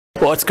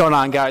What's going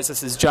on, guys?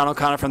 This is John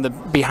O'Connor from the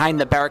Behind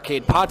the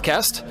Barricade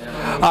podcast.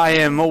 I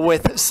am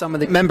with some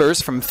of the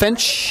members from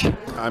Finch.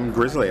 I'm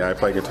Grizzly. I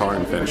play guitar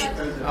in Finch.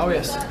 Oh,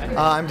 yes.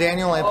 I'm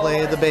Daniel. I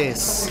play the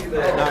bass.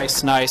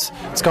 Nice, nice.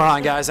 What's going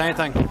on, guys?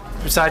 Anything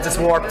besides it's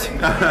Warped?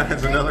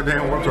 It's another day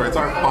on Warped Tour. It's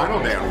our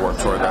final day on Warped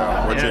Tour,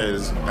 though, which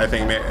is, I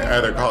think,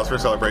 either cause for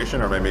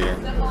celebration or maybe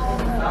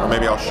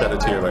I'll shed a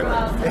tear later.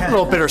 A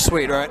little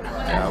bittersweet, right?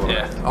 Yeah, a little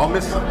bit. I'll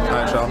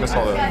miss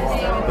all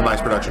the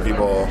nice production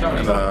people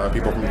and the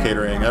people from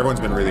catering. Everyone's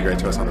been really great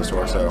to us on this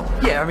tour. So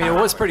yeah, I mean, it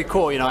was pretty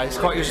cool. You know, I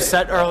caught your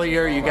set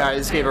earlier. You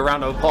guys gave a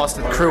round of applause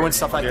to the crew and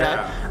stuff like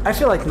that. I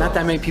feel like not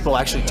that many people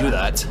actually do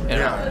that. You know?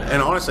 Yeah,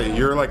 and honestly,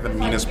 you're like the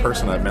meanest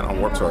person I've met on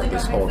Warped Tour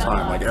this whole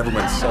time. Like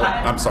everyone's so.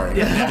 I'm sorry.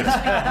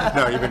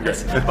 No, you've been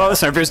great. Well,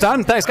 this interview's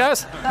done. Thanks,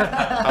 guys.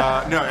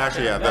 No,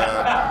 actually,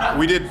 yeah.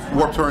 We did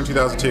Warped Tour in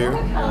 2002,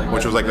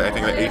 which was like I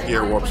think the 8th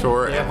year Warped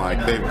Tour, and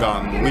like they've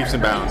gone leaps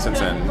and bounds since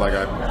then. Like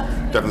I've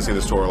definitely seen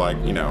this tour like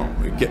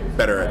get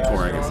better at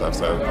touring and stuff.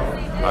 So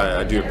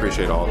I do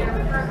appreciate all of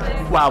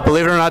them. Wow,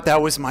 believe it or not,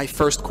 that was my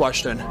first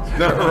question.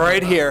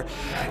 Right here.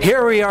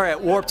 Here we are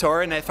at Warped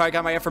Tour, and if I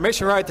got my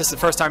information right, this is the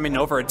first time in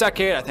over a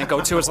decade. I think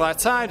 02 was the last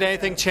time. Did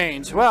anything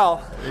change?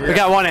 Well, we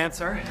got one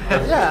answer.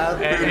 Yeah.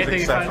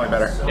 Anything's definitely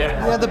better.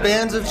 Yeah, the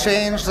bands have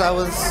changed. I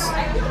was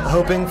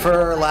hoping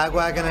for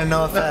Lagwagon and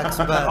No Effects,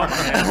 but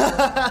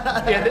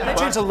yeah, they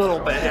changed a little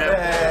bit.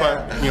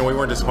 But we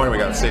weren't disappointed. We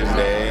got Saves the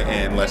Day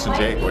and Less Than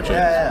Jake, which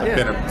has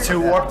been two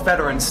Warped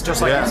veterans,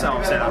 just like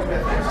yourselves.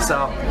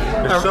 So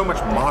there's so much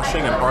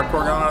moshing and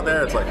hardcore going on out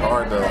there. It's like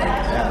hard to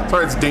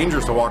it's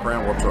dangerous to walk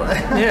around Warped Tour.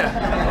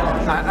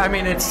 Yeah, I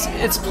mean it's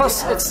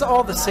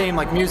all the same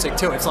like music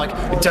too. It's like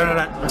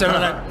dun-dun-dun,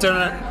 dun-dun-dun,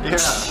 dun-dun-dun. Yeah,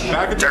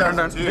 back in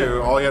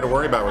 2002, all you had to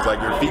worry about was like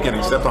your feet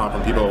getting stepped on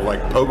from people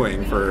like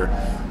pogoing for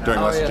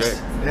doing Less Than Jake.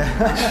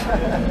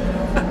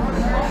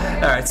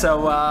 All right,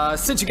 so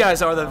since you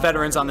guys are the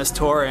veterans on this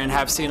tour and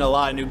have seen a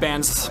lot of new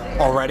bands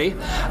already,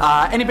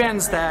 any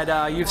bands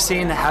that you've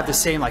seen that have the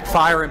same like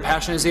fire and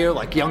passion as you,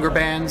 like younger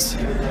bands?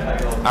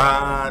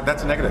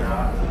 That's a negative.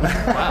 Wow.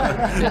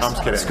 Yes. I'm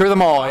just kidding. Screw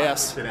them all,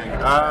 yes. Finch.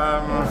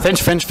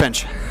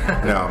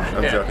 No,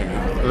 I'm joking.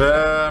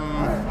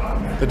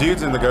 The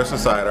dudes in the Ghost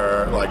Inside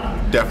are like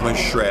definitely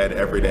shred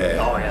every day.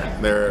 Oh yeah.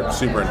 They're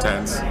super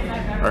intense.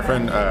 Our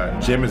friend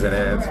Jim is in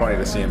it. It's funny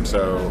to see him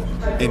so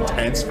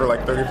intense for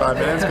like 35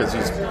 minutes because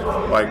he's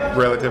like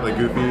relatively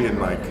goofy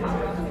and like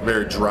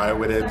very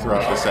dry-witted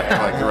throughout the set,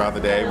 like throughout the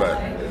day, but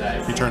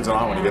he turns it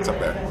on when he gets up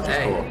there, which is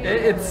cool.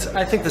 It's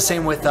I think the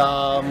same with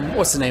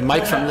what's his name,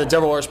 Mike from the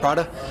Devil Wears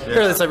Prada.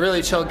 Yeah. It's a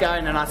really chill guy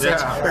and they're not saying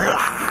definitely.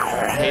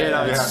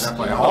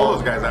 All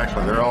those guys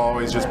actually, they're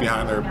always just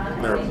behind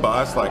their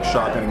bus, like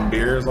shotgunning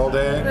beers all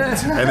day,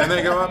 and then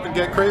they go up and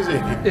get crazy.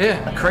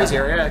 Yeah,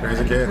 crazier,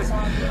 crazy kids.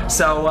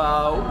 So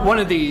one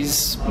of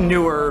these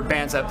newer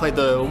bands that played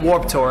the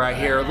Warped Tour, I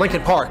hear,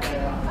 Linkin Park,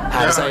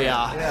 has they're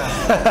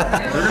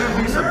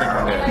gonna be something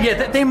one day.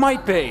 Yeah, they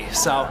might be.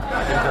 So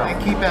they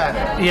keep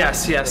at it.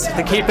 Yes,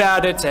 they keep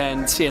at it,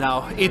 and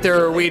eat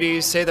their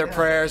Wheaties, say their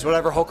prayers,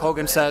 whatever Hulk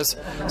Hogan says.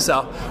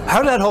 So how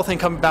did that whole thing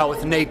come about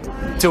with Nate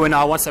doing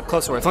One Step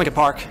Closer with Linkin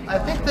Park? I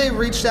think they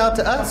reached out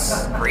to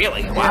us.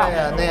 Really? Wow.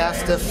 Yeah, and they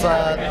asked if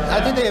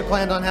I think they had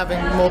planned on having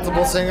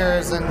multiple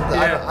singers, and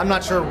I'm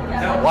not sure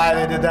why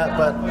they did that,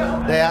 but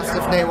they asked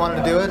if Nate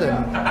wanted to do it,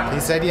 and he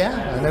said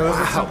yeah, and it was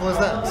as simple as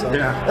that. So.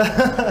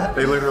 Yeah,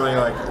 they literally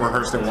like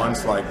rehearsed it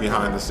once, like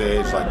behind the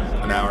stage, like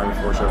an hour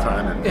before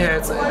showtime.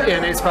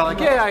 And Nate's probably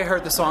like, I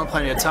heard the song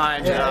plenty of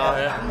times. You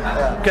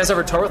guys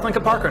ever tour with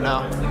Linkin Park or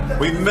no?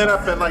 We've met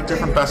up at like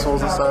different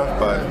festivals and stuff,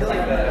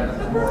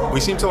 but we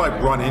seem to like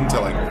run into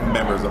like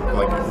members of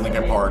like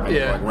Linkin Park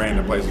in like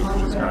random places, which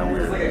is kind of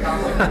weird.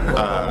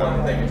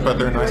 But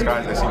they're nice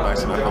guys. They seem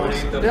nice enough at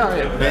least.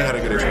 They had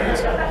a good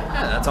experience.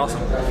 Yeah, that's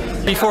awesome.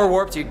 Before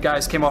Warped, you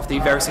guys came off the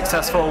very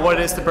successful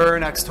What Is the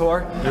Burn X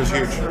tour. It was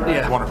huge.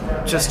 Yeah, wonderful.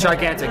 Just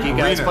gigantic. You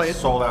guys played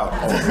sold out.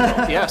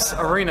 Yes,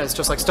 arenas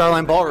just like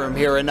Starline Ballroom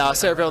here in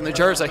Sayreville, New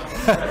Jersey.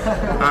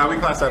 We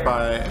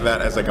classify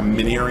that as like a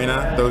mini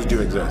arena. Those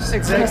do exist.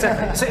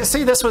 Exactly.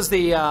 See, this was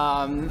the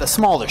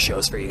smaller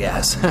shows for you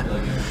guys.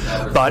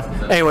 But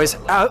anyways,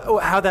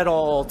 how that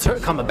all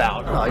come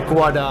about? Like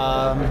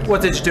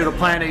what did you do to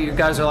plan it? You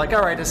guys are like,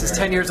 all right, this is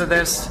 10 years of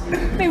this.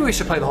 Maybe we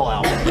should play the whole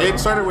album. It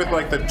started with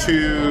like the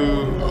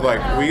two.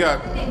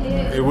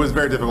 It was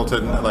very difficult to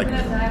like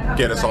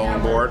get us all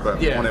on board, but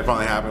when it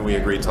finally happened, we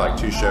agreed to like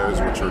 2 shows,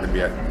 which were going to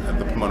be at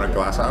the Pomona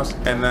Glass House,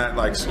 and that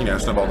like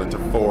snowballed into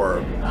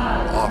 4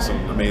 awesome,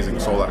 amazing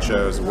sold-out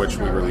shows, which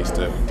we released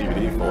a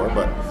DVD for.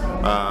 But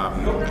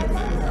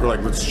we're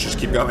like, let's just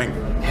keep going.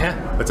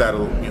 Yeah. Let's add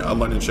a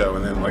London show,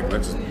 and then like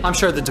let's. I'm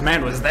sure the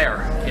demand was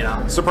there.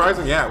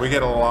 Surprisingly, we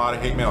get a lot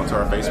of hate mail to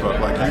our Facebook,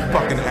 like you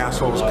fucking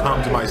assholes,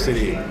 come to my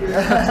city.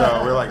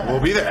 So we're like, we'll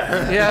be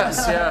there.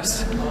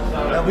 Yes.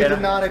 We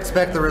did not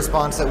expect the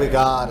response that we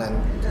got,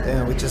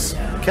 and we just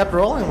kept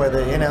rolling with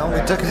it.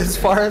 We took it as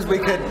far as we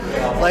could,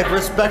 like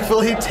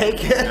respectfully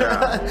take it.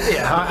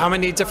 How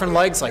many different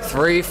legs? Like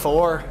 3,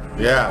 4?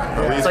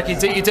 Yeah. It's like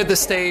you did the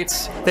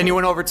States, then you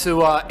went over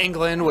to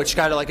England, which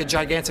got like a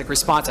gigantic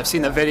response. I've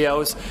seen the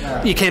videos.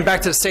 You came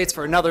back to the States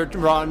for another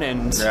run,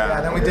 and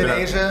then we did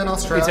Asia and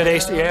Australia. We did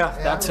Asia,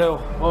 that too.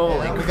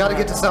 Holy. We got to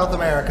get to South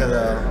America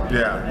though.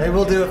 Yeah. Maybe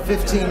we'll do a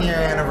 15-year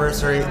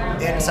anniversary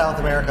in South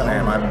America.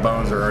 Man, my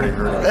bones are already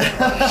hurting.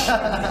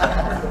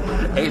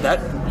 Hey,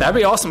 that'd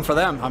be awesome for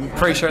them. I'm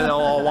pretty sure they'll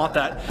all want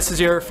that. This is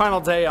your final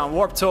day on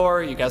Warped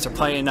Tour. You guys are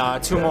playing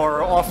 2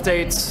 more off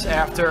dates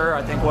after.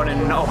 I think one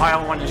in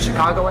Ohio, one in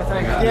Chicago, I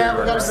think. Yeah,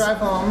 we got to drive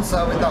home,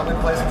 so we thought we'd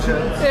play some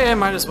shows. Yeah,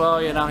 might as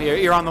well. You know,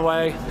 you're on the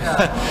way.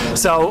 Yeah.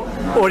 So,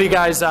 what do you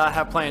guys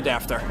have planned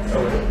after?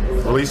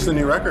 Release the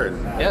new record.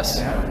 Yes.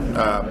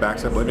 Back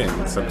to Oblivion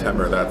in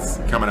September. That's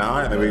coming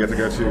out, and then we get to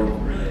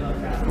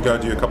go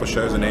do a couple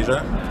shows in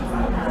Asia.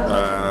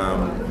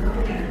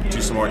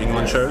 Do some more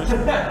England shows. All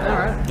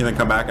right. And then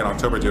come back in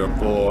October, do a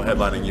full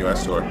headlining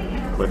U.S. tour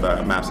with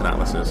Maps and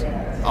Atlases.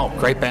 Oh,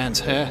 great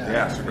bands.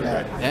 Yeah, super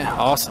great. Yeah,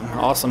 awesome.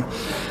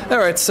 All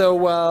right, so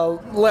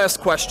last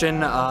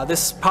question.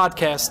 This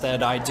podcast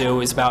that I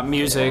do is about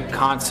music,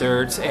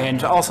 concerts,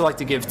 and I also like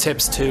to give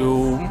tips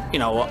to,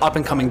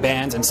 up-and-coming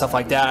bands and stuff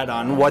like that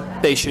on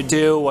what they should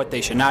do, what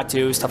they should not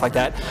do, stuff like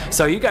that.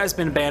 So you guys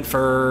been a band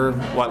for,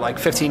 what, like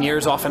 15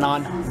 years off and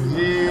on?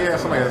 Yeah,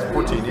 something like that.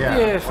 14, yeah.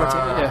 Yeah, 14,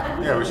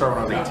 yeah. Yeah, we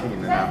started when I was 18,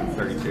 and now I'm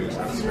 32,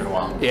 so it's been a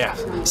while. Yeah.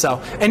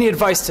 So any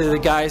advice to the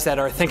guys that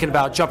are thinking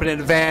about jumping in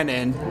a van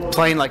and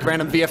playing like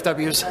random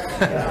VFWs?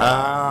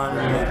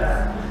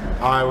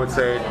 I would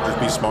say just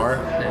be smart.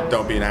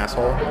 Don't be an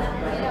asshole.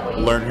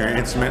 Learn your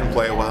instrument and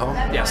play it well.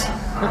 Yes.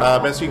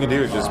 Best you can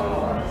do is just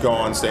go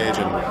on stage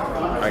and,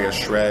 I guess,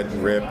 shred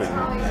and rip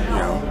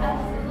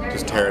and,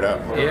 just tear it up.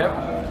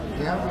 Yep.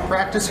 Yeah,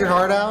 practice your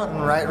heart out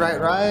and write,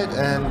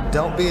 and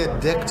don't be a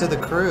dick to the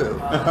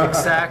crew.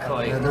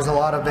 Exactly. There's a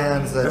lot of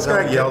bands that This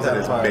don't guy yells get at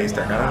his that bass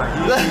tech.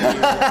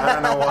 I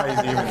don't know why he's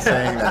even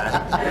saying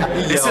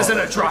that. This isn't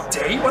a drop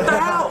date? What the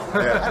hell?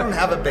 I don't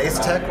have a bass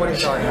tech. What are you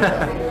talking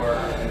about?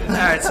 All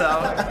right, so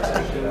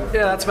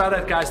yeah, that's about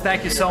it, guys.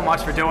 Thank you so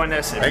much for doing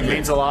this. It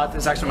means a lot.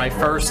 This is actually my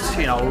first,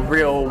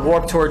 real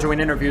Warped Tour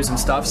doing interviews and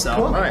stuff. So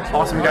Cool.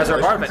 awesome, you guys are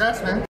a part of it. Congrats, man.